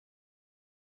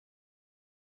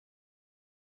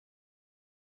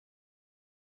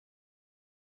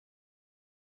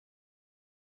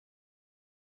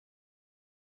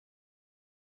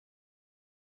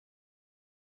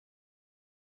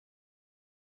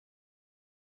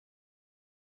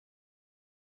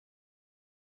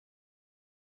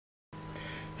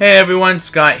Hey everyone,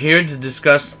 Scott here to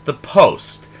discuss The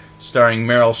Post, starring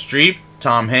Meryl Streep,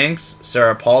 Tom Hanks,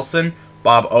 Sarah Paulson,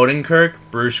 Bob Odenkirk,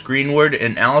 Bruce Greenwood,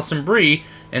 and Alison Brie,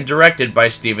 and directed by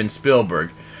Steven Spielberg.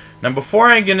 Now before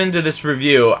I get into this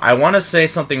review, I want to say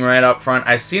something right up front.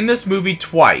 I've seen this movie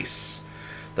twice.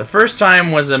 The first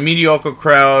time was a mediocre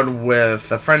crowd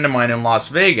with a friend of mine in Las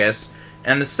Vegas,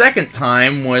 and the second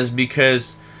time was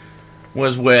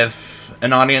with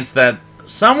an audience that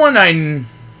someone I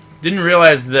didn't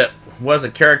realize that was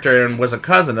a character and was a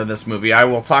cousin of this movie. I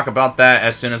will talk about that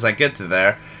as soon as I get to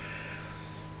there.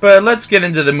 But let's get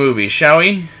into the movie, shall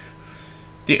we?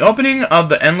 The opening of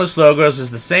the Endless Logos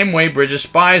is the same way British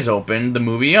Spies opened the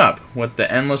movie up, with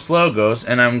the endless logos,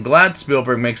 and I'm glad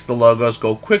Spielberg makes the logos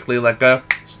go quickly like a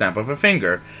snap of a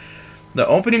finger. The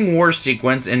opening war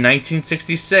sequence in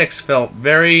 1966 felt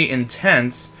very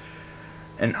intense,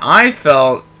 and I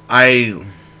felt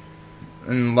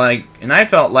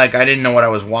like I didn't know what I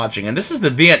was watching. And this is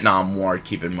the Vietnam War,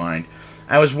 keep in mind.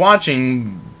 I was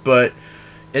watching, but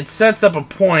it sets up a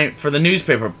point for the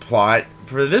newspaper plot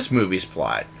for this movie's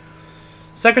plot.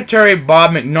 Secretary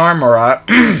Bob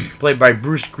McNamara, played by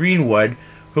Bruce Greenwood,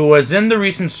 who was in the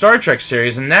recent Star Trek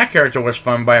series, and that character was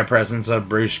fun by a presence of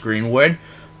Bruce Greenwood.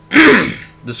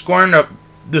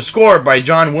 The score by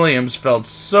John Williams felt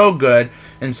so good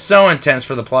and so intense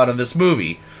for the plot of this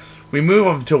movie. We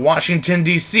move to Washington,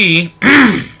 D.C.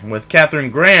 with Katharine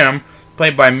Graham,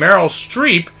 played by Meryl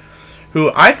Streep,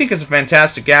 who I think is a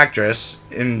fantastic actress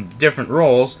in different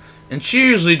roles, and she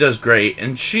usually does great,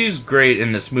 and she's great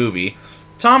in this movie.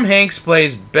 Tom Hanks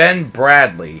plays Ben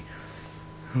Bradley,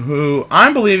 who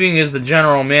I'm believing is the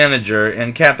general manager,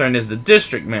 and Katharine is the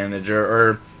district manager,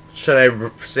 or should I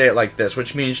say it like this,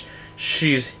 which means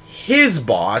she's his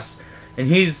boss. And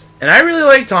I really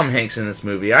like Tom Hanks in this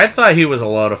movie. I thought he was a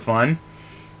lot of fun.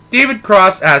 David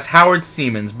Cross as Howard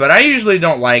Siemens, but I usually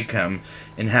don't like him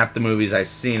in half the movies I've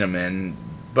seen him in.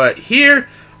 But here,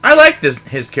 I like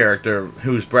his character,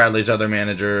 who's Bradley's other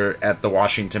manager at the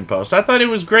Washington Post. I thought he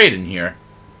was great in here.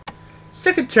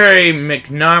 Secretary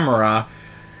McNamara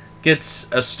gets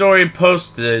a story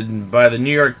posted by the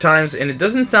New York Times, and it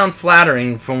doesn't sound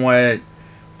flattering from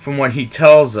what he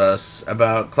tells us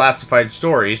about classified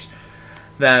stories.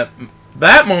 That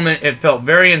moment, it felt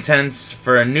very intense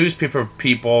for newspaper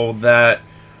people that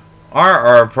are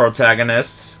our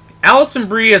protagonists. Alison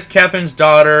Brie as Catherine's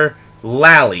daughter,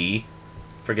 Lally,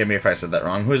 forgive me if I said that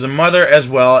wrong, who's a mother as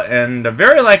well, and a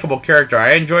very likable character.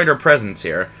 I enjoyed her presence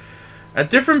here. A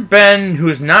different Ben, who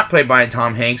is not played by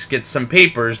Tom Hanks, gets some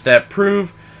papers that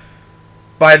prove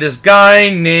by this guy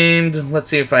named,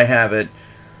 let's see if I have it,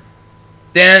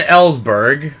 Dan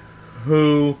Ellsberg,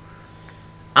 who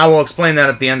I will explain that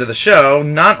at the end of the show.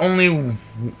 Not only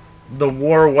the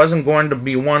war wasn't going to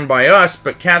be won by us,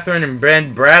 but Katharine and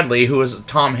Ben Bradley, who is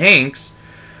Tom Hanks,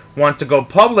 want to go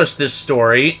publish this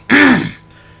story. And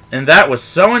that was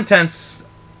so intense.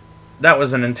 That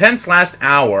was an intense last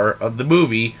hour of the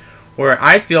movie where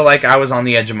I feel like I was on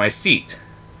the edge of my seat.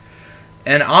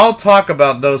 And I'll talk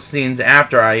about those scenes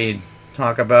after I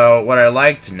talk about what I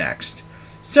liked next.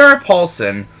 Sarah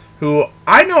Paulson, who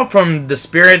I know from The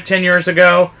Spirit 10 years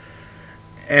ago,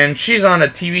 and she's on a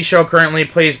TV show currently,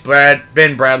 plays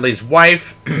Ben Bradley's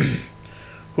wife,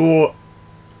 who,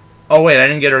 oh wait, I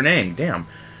didn't get her name, damn.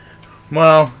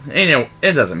 Well, anyway,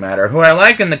 it doesn't matter. Who I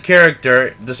like in the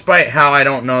character, despite how I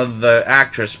don't know the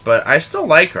actress, but I still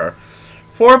like her.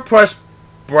 Press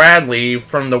Bradley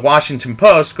from the Washington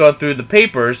Post go through the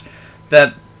papers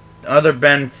that other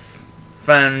Ben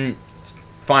finds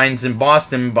in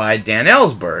Boston by Dan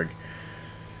Ellsberg.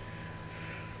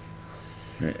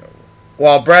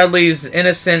 While Bradley's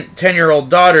innocent 10-year-old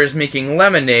daughter is making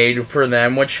lemonade for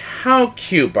them, which, how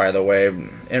cute, by the way.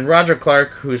 And Roger Clark,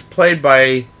 who's played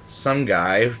by some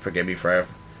guy, forgive me if I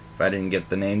didn't get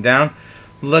the name down,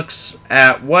 looks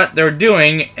at what they're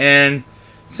doing and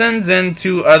sends in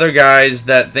two other guys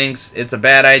that thinks it's a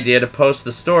bad idea to post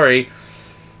the story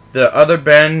the other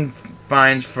Ben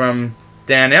finds from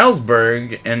Dan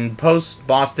Ellsberg and posts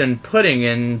Boston pudding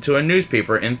into a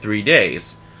newspaper in 3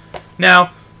 days.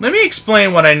 Now, let me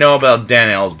explain what I know about Dan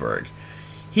Ellsberg.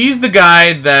 He's the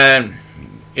guy that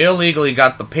illegally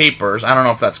got the papers. I don't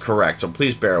know if that's correct, so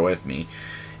please bear with me.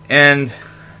 And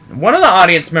one of the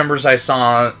audience members I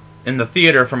saw in the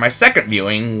theater for my second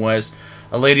viewing was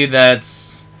a lady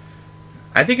that's,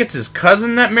 I think it's his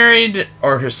cousin that married,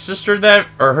 or her sister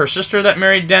that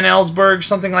married Dan Ellsberg,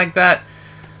 something like that.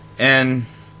 And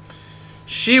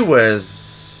she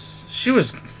was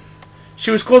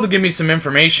cool to give me some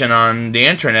information on the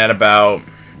internet about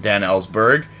Dan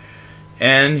Ellsberg,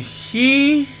 and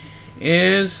he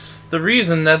is the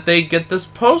reason that they get this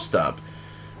post up.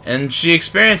 and she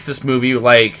experienced this movie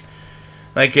like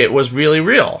it was really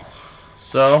real.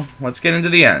 So let's get into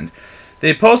the end.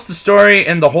 They post the story,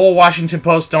 and the whole Washington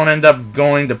Post don't end up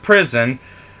going to prison,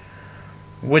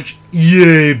 which,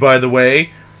 yay, by the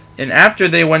way. And after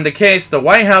they win the case, the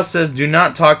White House says do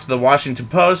not talk to the Washington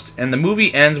Post, and the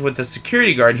movie ends with the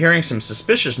security guard hearing some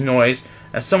suspicious noise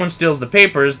as someone steals the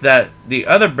papers that the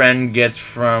other Ben gets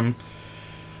from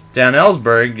Dan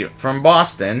Ellsberg from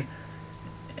Boston.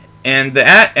 And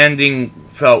that ending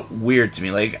felt weird to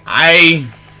me. Like, I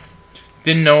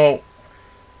didn't know,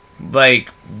 like,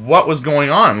 what was going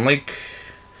on. Like,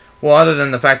 well, other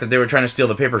than the fact that they were trying to steal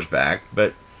the papers back,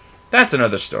 but that's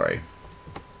another story.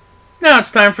 Now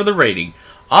it's time for the rating.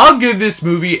 I'll give this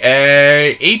movie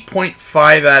a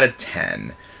 8.5 out of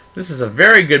 10. This is a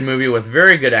very good movie with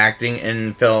very good acting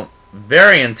and felt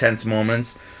very intense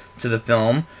moments to the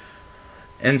film.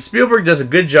 And Spielberg does a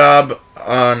good job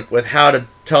with how to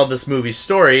tell this movie's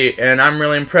story, and I'm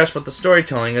really impressed with the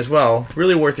storytelling as well.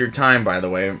 Really worth your time, by the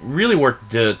way. Really worth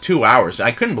the 2 hours.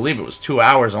 I couldn't believe it was 2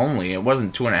 hours only. It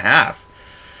wasn't 2.5.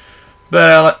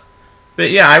 But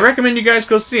yeah, I recommend you guys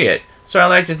go see it. So I'd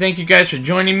like to thank you guys for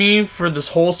joining me for this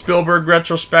whole Spielberg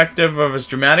retrospective of his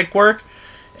dramatic work.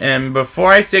 And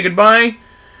before I say goodbye,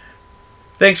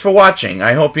 thanks for watching.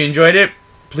 I hope you enjoyed it.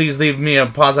 Please leave me a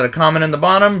positive comment in the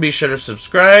bottom. Be sure to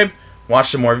subscribe,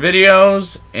 watch some more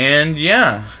videos, and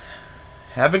yeah,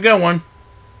 have a good one.